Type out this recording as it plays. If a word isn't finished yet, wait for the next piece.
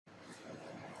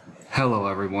Hello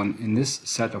everyone. In this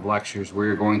set of lectures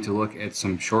we're going to look at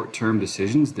some short-term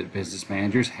decisions that business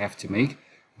managers have to make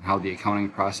and how the accounting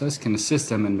process can assist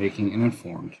them in making an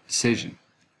informed decision.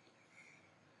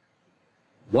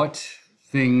 What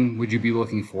thing would you be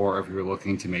looking for if you're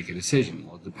looking to make a decision?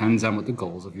 Well, it depends on what the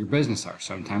goals of your business are.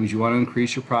 Sometimes you want to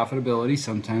increase your profitability,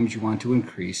 sometimes you want to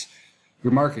increase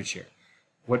your market share.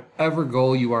 Whatever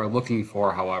goal you are looking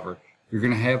for, however, you're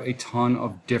going to have a ton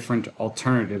of different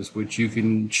alternatives which you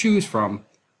can choose from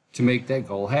to make that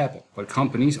goal happen. But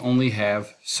companies only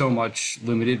have so much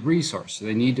limited resource, so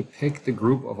they need to pick the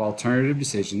group of alternative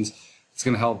decisions that's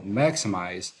going to help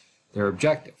maximize their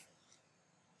objective.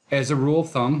 As a rule of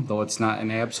thumb, though it's not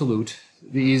an absolute,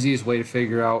 the easiest way to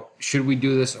figure out should we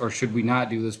do this or should we not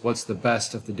do this, what's the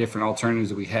best of the different alternatives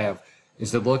that we have,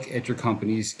 is to look at your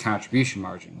company's contribution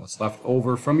margin, what's left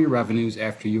over from your revenues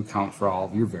after you account for all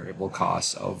of your variable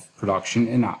costs of production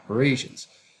and operations.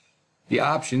 The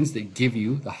options that give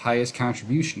you the highest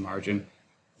contribution margin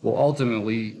will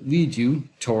ultimately lead you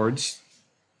towards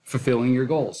fulfilling your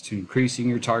goals, to increasing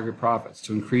your target profits,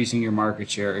 to increasing your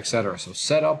market share, etc. So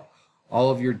set up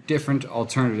all of your different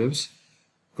alternatives,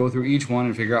 go through each one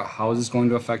and figure out how is this going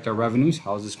to affect our revenues,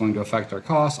 how is this going to affect our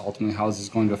costs, ultimately how is this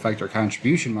going to affect our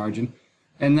contribution margin.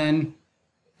 And then,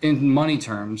 in money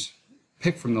terms,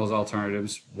 pick from those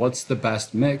alternatives what's the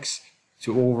best mix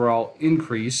to overall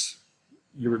increase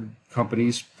your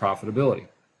company's profitability.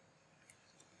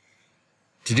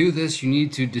 To do this, you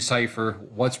need to decipher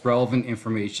what's relevant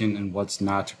information and what's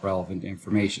not relevant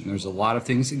information. There's a lot of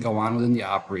things that go on within the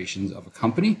operations of a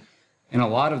company, and a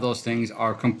lot of those things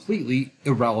are completely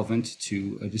irrelevant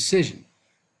to a decision.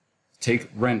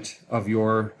 Take rent of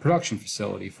your production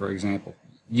facility, for example.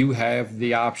 You have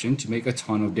the option to make a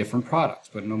ton of different products,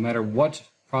 but no matter what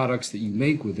products that you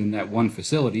make within that one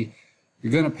facility,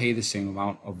 you're going to pay the same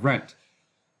amount of rent.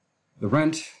 The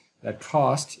rent, that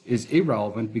cost, is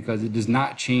irrelevant because it does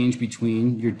not change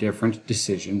between your different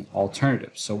decision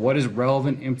alternatives. So what is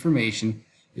relevant information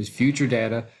is future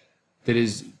data that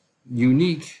is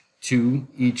unique to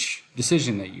each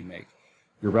decision that you make.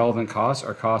 Your relevant costs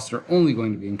are costs that are only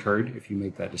going to be incurred if you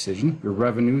make that decision. Your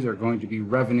revenues are going to be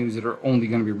revenues that are only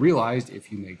going to be realized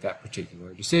if you make that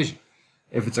particular decision.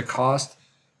 If it's a cost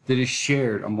that is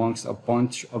shared amongst a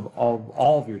bunch of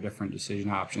all of your different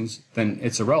decision options, then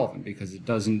it's irrelevant because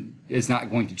it's not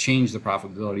going to change the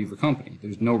profitability of your company.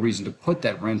 There's no reason to put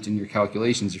that rent in your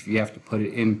calculations if you have to put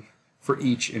it in for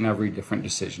each and every different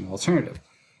decision alternative.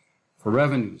 For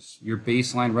revenues, your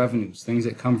baseline revenues, things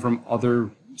that come from other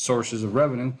sources of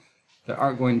revenue that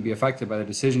aren't going to be affected by the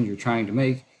decision you're trying to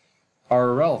make, are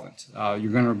irrelevant.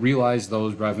 You're going to realize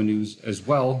those revenues as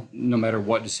well, no matter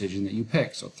what decision that you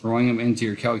pick. So throwing them into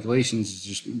your calculations is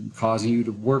just causing you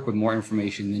to work with more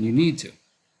information than you need to.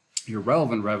 Your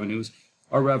relevant revenues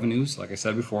are revenues, like I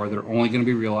said before, that are only going to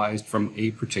be realized from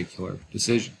a particular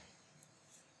decision.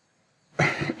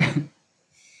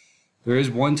 There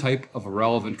is one type of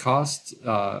irrelevant cost,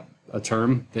 a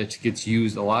term that gets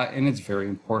used a lot, and it's very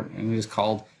important, and it is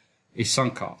called a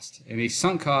sunk cost. And a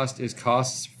sunk cost is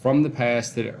costs from the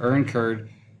past that are incurred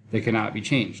that cannot be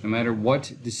changed. No matter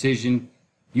what decision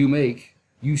you make,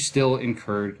 you still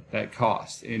incurred that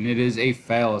cost. And it is a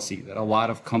fallacy that a lot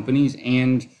of companies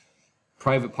and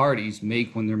private parties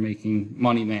make when they're making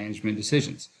money management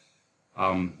decisions.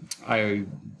 I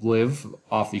live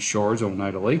off these shores of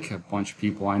Oneida Lake. A bunch of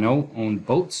people I know own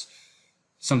boats.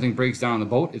 Something breaks down on the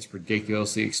boat, it's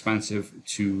ridiculously expensive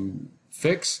to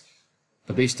fix,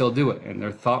 but they still do it. And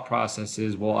their thought process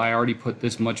is, well, I already put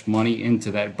this much money into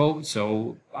that boat,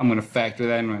 so I'm going to factor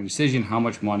that in my decision, how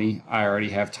much money I already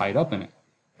have tied up in it.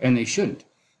 And they shouldn't,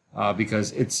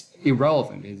 because it's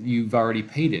irrelevant. You've already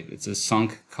paid it. It's a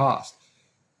sunk cost.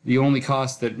 The only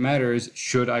cost that matters,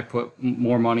 should I put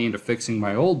more money into fixing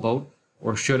my old boat,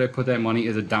 or should I put that money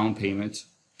as a down payment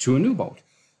to a new boat?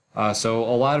 So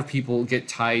a lot of people get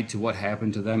tied to what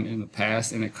happened to them in the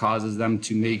past, and it causes them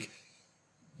to make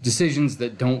decisions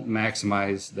that don't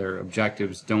maximize their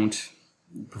objectives, don't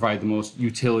provide the most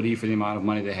utility for the amount of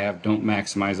money they have, don't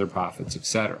maximize their profits,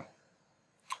 etc.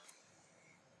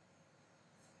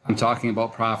 I'm talking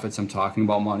about profits, I'm talking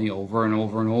about money over and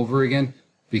over and over again,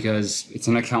 because it's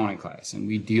an accounting class and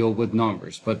we deal with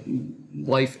numbers, but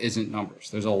life isn't numbers.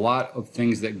 There's a lot of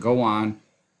things that go on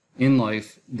in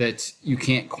life that you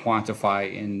can't quantify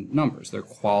in numbers. They're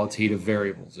qualitative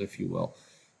variables, if you will.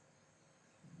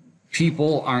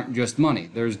 People aren't just money.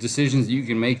 There's decisions that you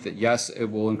can make that, yes, it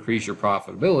will increase your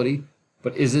profitability,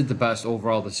 but is it the best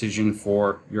overall decision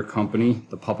for your company,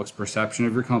 the public's perception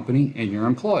of your company, and your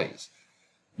employees?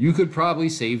 You could probably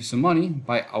save some money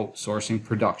by outsourcing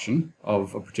production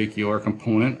of a particular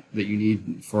component that you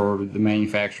need for the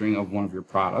manufacturing of one of your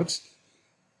products,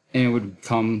 and it would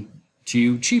come to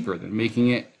you cheaper than making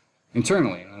it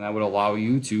internally, and that would allow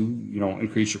you to,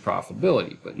 increase your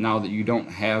profitability. But now that you don't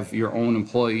have your own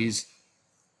employees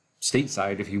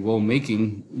stateside, if you will,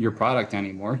 making your product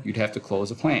anymore, you'd have to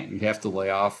close a plant. You'd have to lay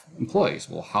off employees.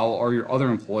 Well, how are your other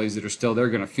employees that are still there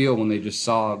going to feel when they just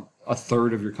saw a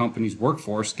third of your company's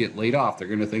workforce get laid off? They're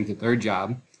going to think that their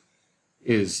job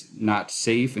is not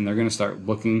safe, and they're going to start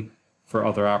looking for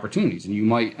other opportunities. And you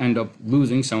might end up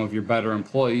losing some of your better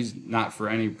employees, not for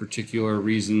any particular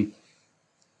reason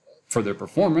for their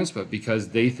performance, but because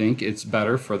they think it's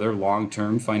better for their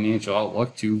long-term financial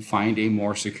outlook to find a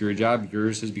more secure job.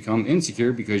 Yours has become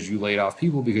insecure because you laid off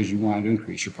people because you wanted to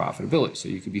increase your profitability. So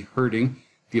you could be hurting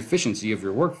the efficiency of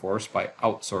your workforce by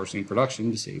outsourcing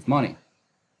production to save money.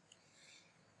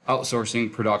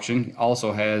 Outsourcing production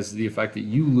also has the effect that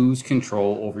you lose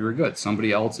control over your goods.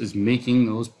 Somebody else is making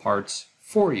those parts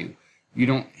for you. You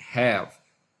don't have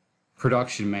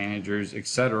production managers,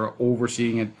 etc.,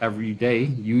 overseeing it every day.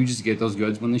 You just get those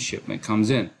goods when the shipment comes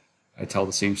in. I tell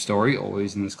the same story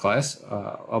always in this class.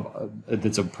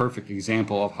 That's a perfect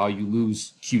example of how you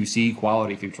lose QC,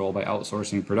 quality control, by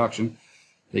outsourcing production.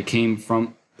 They came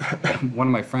from one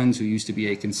of my friends who used to be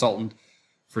a consultant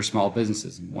for small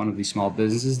businesses. And one of these small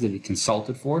businesses that he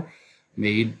consulted for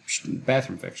made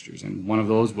bathroom fixtures, and one of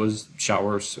those was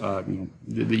showers that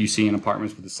you see in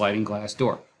apartments with a sliding glass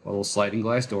door. Well, those sliding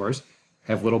glass doors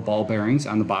have little ball bearings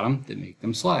on the bottom that make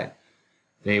them slide.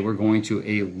 They were going to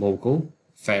a local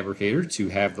fabricator to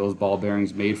have those ball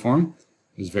bearings made for them.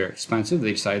 It was very expensive.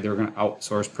 They decided they were going to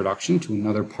outsource production to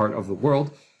another part of the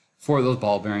world for those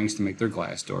ball bearings to make their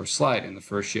glass doors slide. And the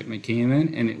first shipment came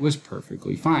in, and it was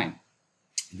perfectly fine.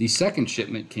 The second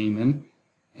shipment came in,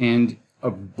 and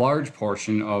a large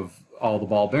portion of all the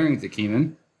ball bearings that came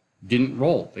in didn't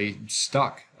roll. They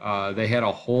stuck. They had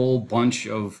a whole bunch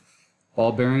of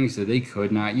ball bearings that they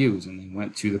could not use, and they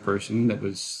went to the person that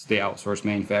was they outsourced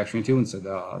manufacturing to and said,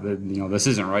 this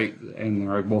isn't right, and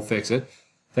they're like, we'll fix it.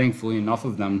 Thankfully, enough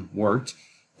of them worked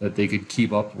that they could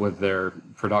keep up with their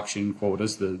production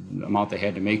quotas, the amount they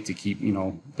had to make to keep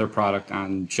their product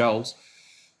on shelves.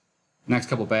 Next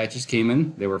couple batches came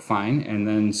in, they were fine, and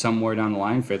then somewhere down the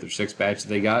line, fifth or sixth batch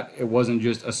they got, it wasn't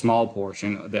just a small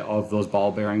portion of those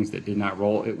ball bearings that did not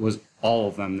roll, it was all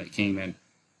of them that came in.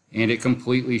 And it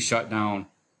completely shut down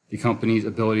the company's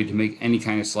ability to make any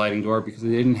kind of sliding door because they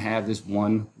didn't have this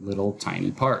one little tiny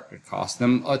part. It cost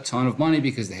them a ton of money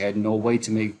because they had no way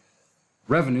to make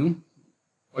revenue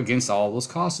against all those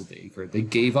costs that they incurred. They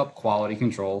gave up quality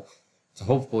control to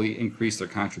hopefully increase their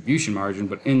contribution margin,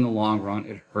 but in the long run,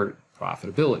 it hurt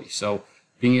profitability. So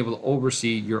being able to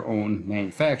oversee your own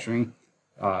manufacturing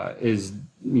is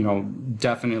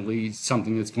definitely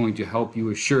something that's going to help you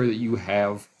assure that you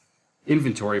have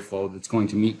inventory flow that's going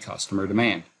to meet customer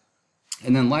demand.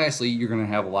 And then lastly, you're going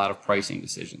to have a lot of pricing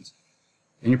decisions.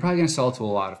 And you're probably going to sell to a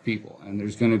lot of people. And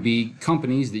there's going to be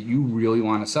companies that you really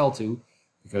want to sell to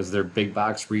because they're big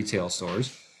box retail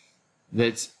stores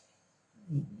that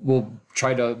will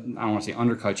try to, I don't want to say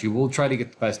undercut you, we'll try to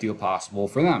get the best deal possible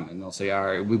for them. And they'll say, all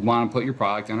right, we want to put your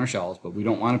product on our shelves, but we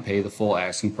don't want to pay the full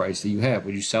asking price that you have.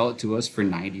 Would you sell it to us for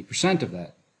 90% of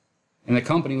that? And the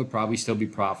company would probably still be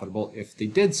profitable if they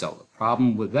did sell. The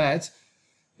problem with that,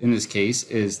 in this case,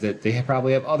 is that they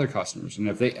probably have other customers. And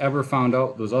if they ever found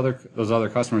out, those other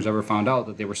customers ever found out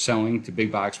that they were selling to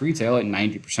big box retail at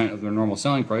 90% of their normal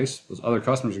selling price, those other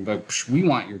customers would be like, we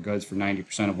want your goods for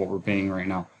 90% of what we're paying right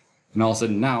now. And all of a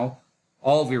sudden now,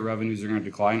 all of your revenues are going to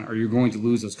decline, or you're going to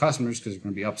lose those customers because they're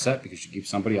going to be upset because you give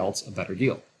somebody else a better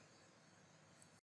deal.